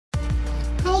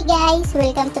Hi guys!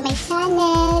 Welcome to my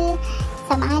channel!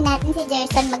 Samahan natin si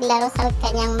Jerson maglaro sa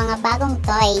kanyang mga bagong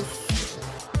toys.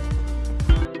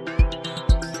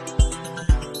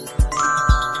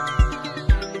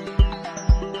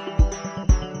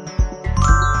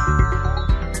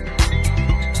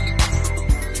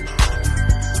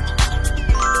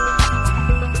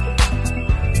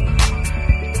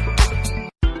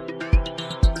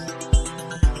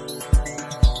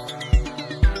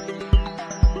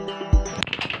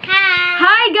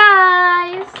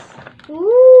 Guys,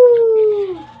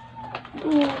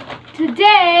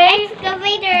 today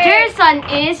Jerson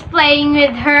is playing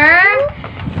with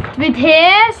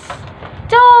his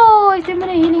toys.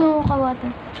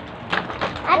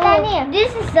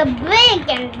 This is a big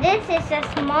and this is a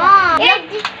small. They're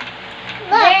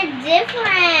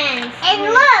different. And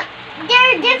look,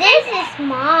 they're different. This is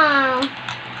small.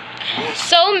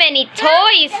 So many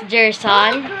toys,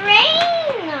 Jerson.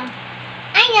 Green.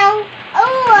 I know.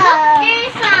 Oh, look,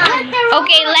 there's some.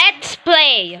 Okay, let's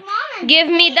play. Give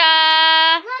me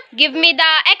the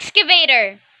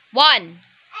excavator. One.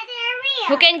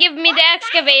 Who can give me the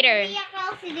excavator?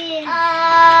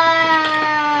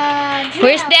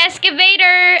 Where's the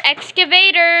excavator?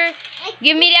 Excavator.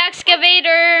 Give me the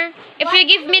excavator. If you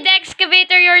give me the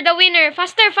excavator, you're the winner.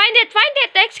 Faster, find it,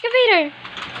 the excavator.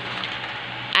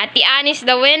 Ate Ann is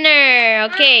the winner.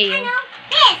 Okay. I know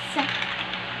this.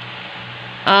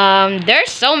 There's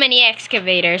so many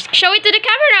excavators. Show it to the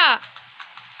camera.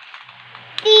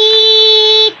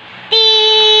 Teet,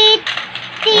 teet,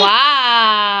 teet.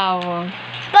 Wow.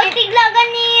 Pagtiglagan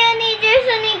ni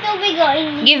Jerson yung tubig.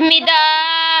 Give me the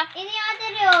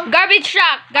garbage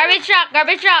truck. Garbage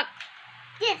truck.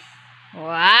 Yes.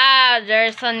 Wow,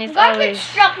 Jerson is Garbage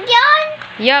always. truck yan?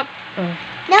 Yup.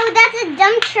 No, that's a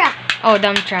dump truck. Oh,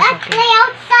 dump truck. Let's Okay. play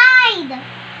outside.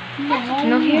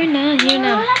 No, here na.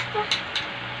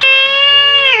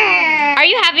 Are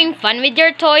you having fun with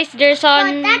your toys,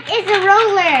 Jerson? But that is a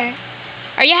roller.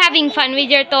 Are you having fun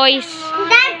with your toys?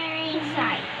 That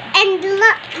and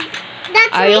look,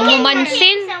 that's Ayaw mo we can mansin?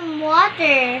 drink some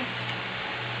water.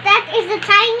 That is a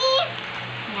tiny.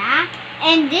 Yeah.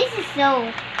 And this is so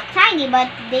tiny, but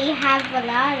they have a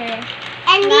ladder.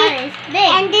 And this is big.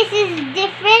 And this is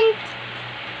different.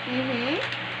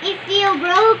 If you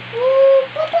broke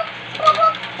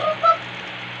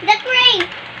the crane.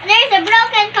 There's a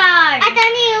broken car.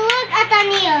 Atanio, look,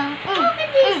 Atanio. Look at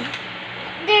this.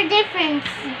 They're different.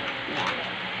 Yeah.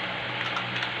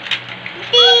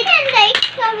 And the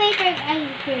excavator.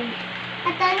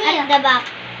 Atanio. At the back.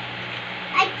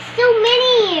 So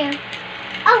many.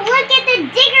 Oh, look at the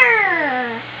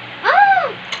digger.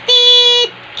 Oh. Teet.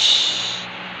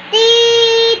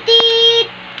 Teet. Teet.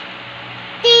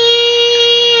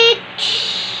 Teet.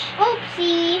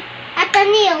 Oopsie.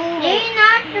 Atanio. They're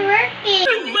not working.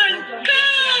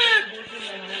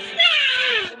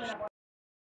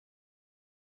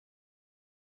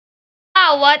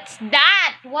 What's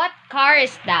that? What car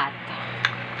is that?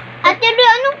 Ate Ri,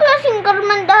 anong klaseng car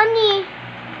man, Dani?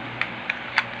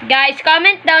 Guys,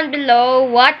 comment down below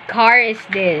what car is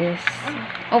this.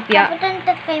 Oh, yeah.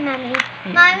 Kaputantat kay Mami.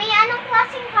 Mami, anong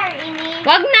klaseng car ini?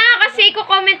 Wag na, kasi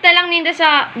i-comment na lang nila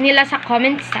sa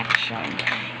comment section.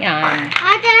 Yan.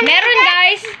 Ate Ri, Meron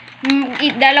guys,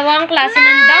 dalawang klase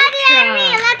ng dump truck.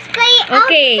 Let's play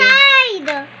Okay.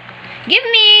 outside. Give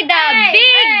me the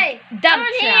big dump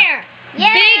truck.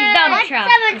 Big dump truck.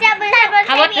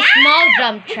 How about the small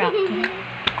dump truck?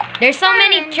 There's so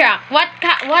many truck. What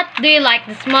do you like?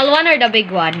 The small one or the big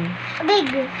one?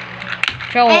 Big.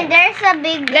 Throw. And there's a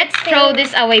big. Let's throw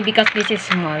this away because this is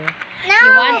small. No.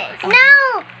 You want? Okay. No.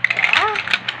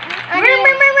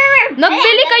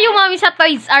 Nagbili kayo, Mami, sa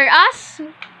Toys R Us?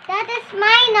 That is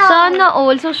mine. Sana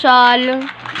all social.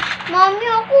 Mami,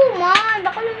 ako man.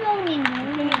 Baka lang ninyo.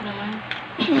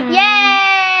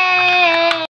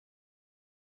 Yay!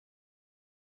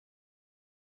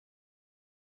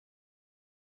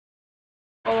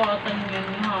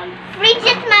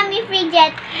 Fidget, Mami, fidget.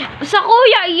 Sa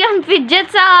kuya, iyan fidget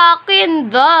sa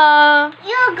akin, da.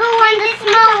 You go on the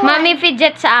small one. Mami,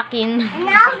 fidget sa akin. And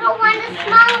I'll go on the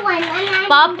small one. And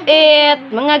Pop it.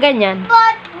 Mga ganyan.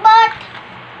 But.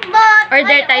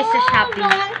 Order tayo sa Shopee.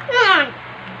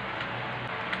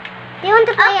 You want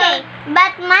to play? Okay,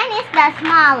 but mine is the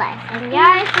smallest. And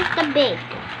yours is the big.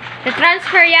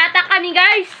 Na-transfer yata kami,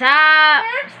 guys, sa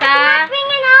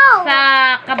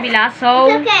kabila.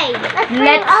 So, It's okay.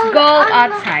 let's go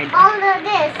outside. All of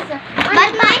this.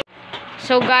 But mine.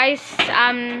 So, guys,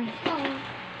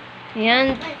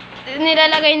 yan.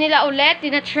 Nilalagay nila ulit.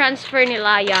 Tina-transfer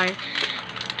nila yan.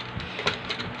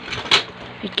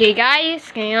 Okay, guys.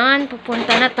 Ngayon,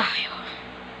 pupunta na tayo.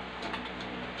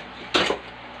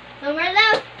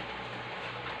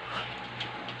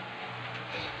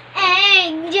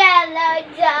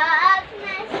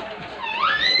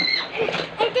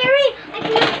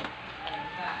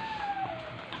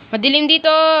 Madilim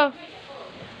dito.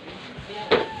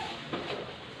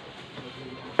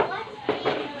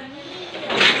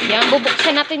 Yan,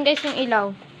 bubuksan natin guys yung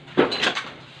ilaw.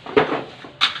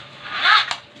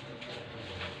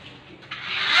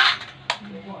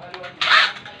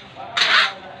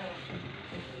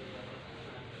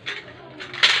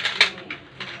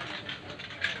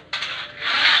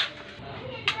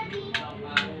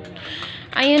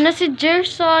 Ayun na si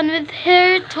Jerson with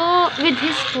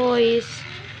his toys.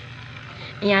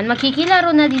 Ayan,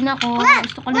 makikilaro na din ako.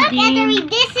 Gusto ko na din. Look,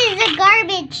 this is a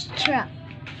garbage truck.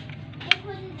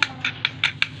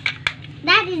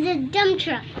 That is a dump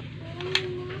truck.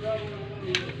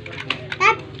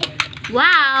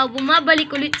 Wow, bumabalik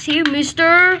ulit si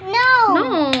Mr.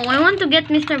 No, I want to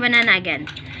get Mr. Banana again.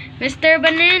 Mr.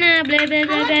 Banana, blah, blah,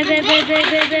 blah, blah, blah, blah, blah,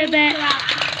 blah, blah, blah.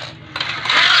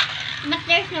 But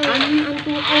there's no Ano ang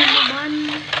tukaw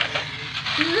naman?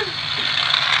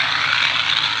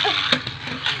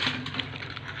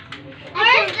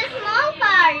 Where's the small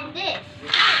car? This.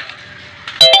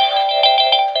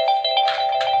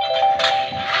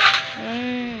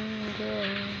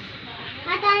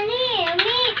 Madami,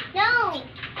 no.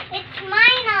 It's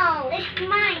mine now. It's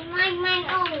mine.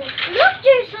 Look,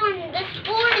 Jerson, the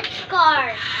sports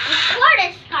car. Look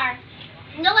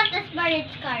at the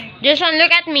sports car. Jason, look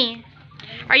at me.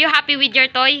 Are you happy with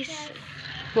your toys?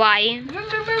 Why?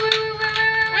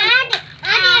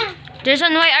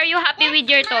 Jason, why are you happy with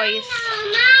your toys?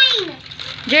 Mine.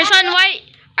 Jason, why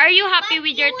are you happy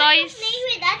with your toys? Play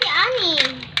with Ate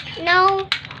Annie. No,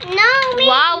 me.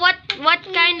 Wow, what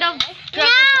kind of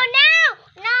truck is that?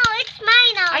 No, it's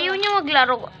mine now. Ayaw niya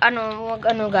maglaro,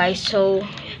 guys. So,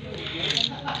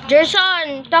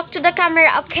 Jason, talk to the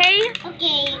camera, okay?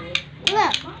 Okay.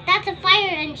 Look, that's a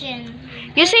fire engine.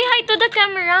 You say hi to the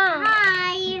camera.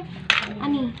 Hi.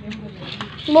 Ani?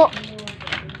 Look,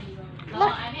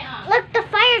 the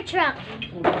fire truck.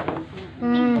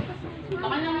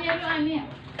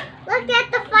 Look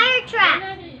at the fire truck.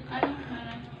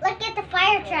 Look at the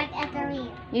fire truck at the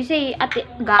rear. You say,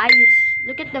 guys,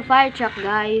 look at the fire truck,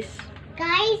 guys.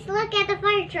 Guys, look at the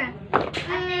fire truck.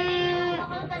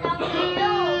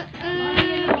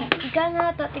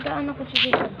 Tigaan ako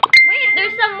siya. Wait,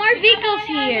 there's some more vehicles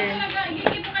here.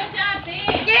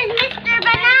 There's Mr.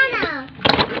 Banana.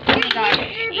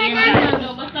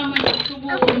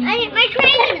 My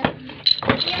train.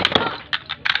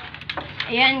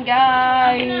 Ayan,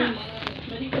 guys.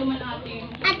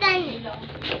 Atan.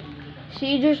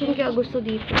 Si Jerson kaya gusto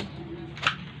dito.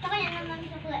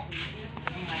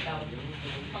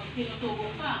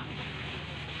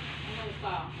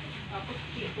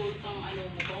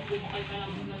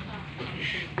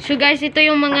 So guys, ito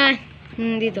yung mga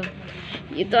dito.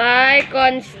 Ito ay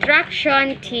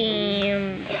construction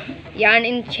team. Yan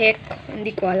in check.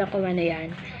 Hindi ko alam kung ano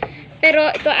yan. Pero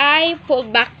ito ay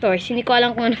pullback toys. Hindi ko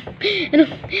alam kung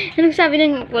anong sabi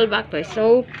ng pullback toys.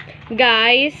 So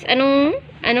guys, anong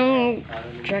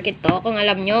truck ito? Kung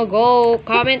alam nyo, go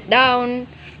comment down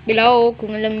below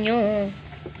kung alam nyo.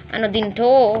 Ano din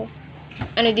to?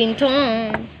 Ano din to?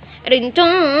 Ano din to?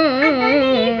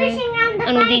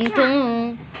 Ano din to?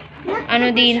 Ano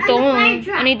din to?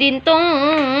 Ano din to?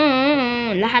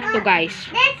 Lahat to, guys.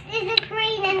 This is the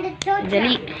crane and the tow truck.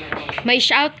 Dali. May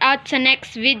shout out sa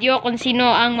next video kung sino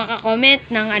ang makakomment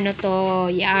ng ano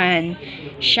to. Yan.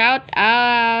 Shout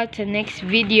out sa next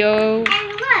video.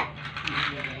 And look.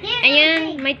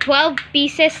 Ayan, may 12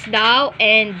 pieces daw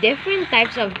and different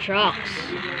types of trucks.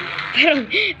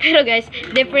 Pero guys,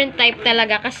 different type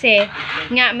talaga kasi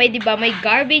nga may 'di ba, may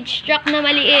garbage truck na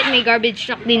maliit, may garbage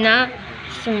truck din na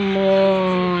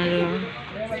small.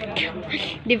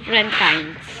 Different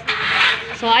kinds.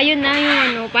 So ayun na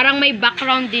yung parang may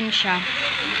background din siya.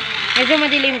 Medyo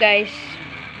madilim, guys.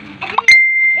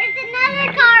 There's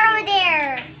another car over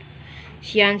there.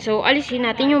 Yan, so alisin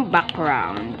natin yung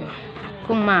background.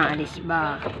 Kung maalis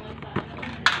ba.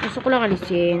 Gusto ko lang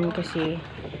alisin kasi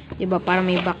diba, para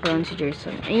may background si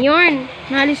Jerson. Ayun,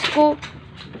 nalis ko.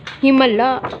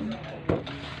 Himala.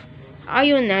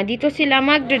 Ayun na, dito sila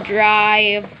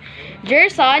magdadrive.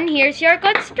 Jerson, here's your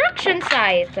construction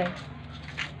site.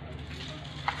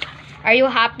 Are you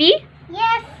happy?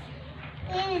 Yes.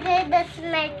 Is it the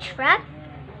cement truck?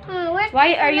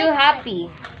 Why are you happy?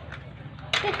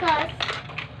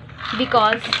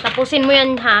 Because, tapusin mo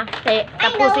yan, ha?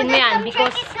 Tapusin mo yan.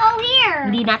 Because, go here.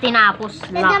 hindi natin napos.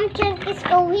 The dump truck is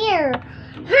go here.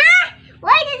 Huh?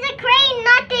 Why does the crane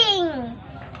nothing?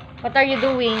 What are you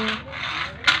doing?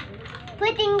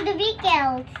 Putting the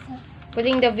vehicles.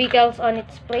 Putting the vehicles on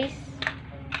its place?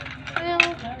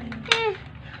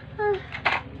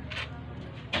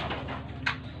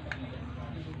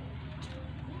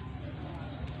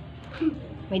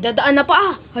 May dadaan na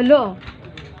pa. Hala.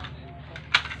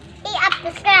 He up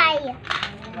the sky.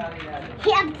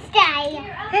 He up the sky.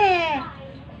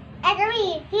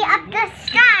 Edwin, he up the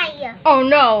sky. Oh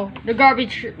no. The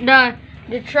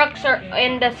trucks are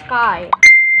in the sky.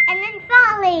 And then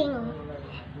falling.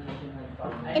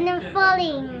 And then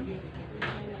falling.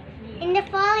 In the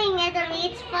falling, Edwin,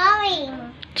 it's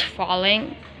falling. It's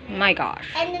falling. My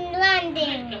gosh. And then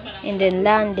landing. And then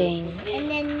landing. And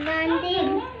then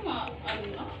landing.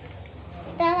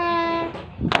 Ta-da.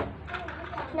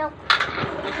 Nope.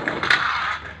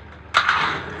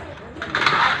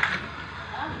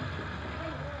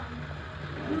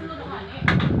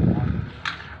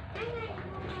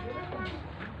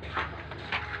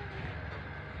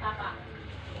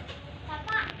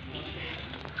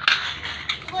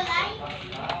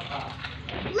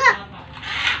 Look.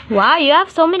 Wow, you have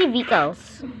so many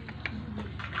vehicles.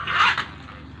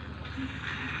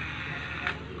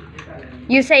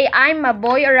 You say I'm a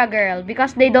boy or a girl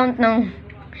because they don't know.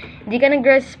 Di ka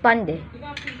nag-respond eh.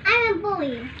 I'm a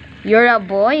boy. You're a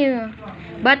boy?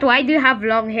 But why do you have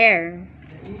long hair?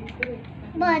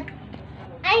 But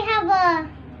I have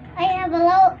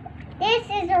this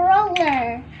is a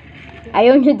roller.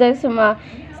 Ayaw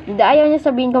niyo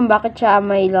sabihin kung bakit siya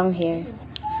may long hair.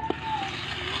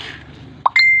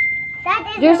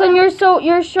 That is Jerson,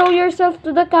 you show yourself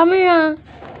to the camera.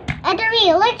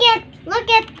 Edwin, look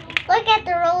at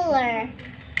the roller.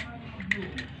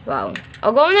 Wow.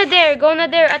 Oh, go na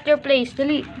there at your place.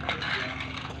 Dali.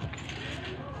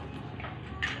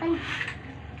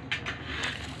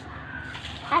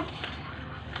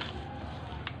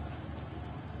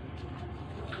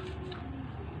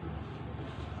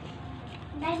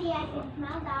 Daddy, I can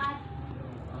smell that.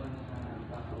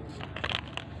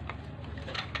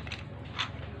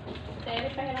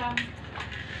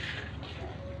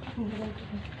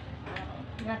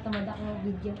 Natamad ako ng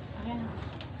video.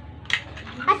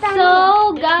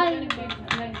 So, guys.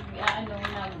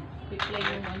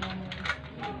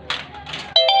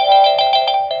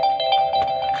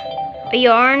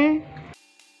 Ayun.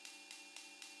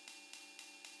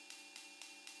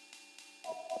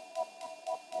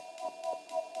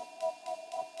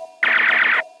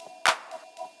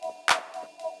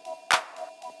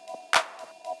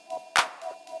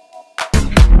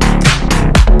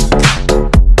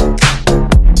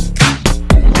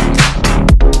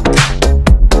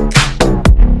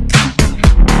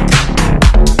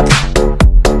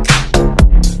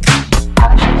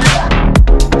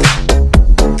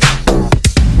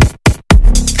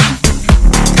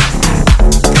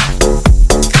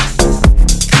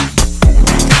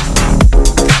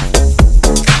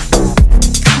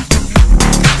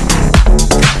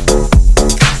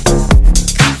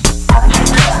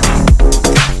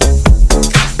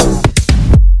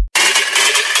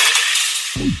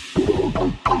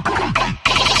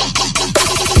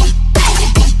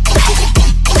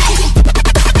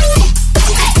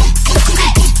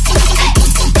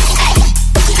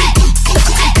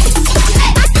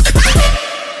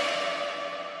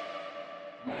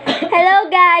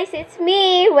 Hello guys, it's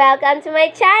me. Welcome to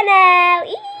my channel.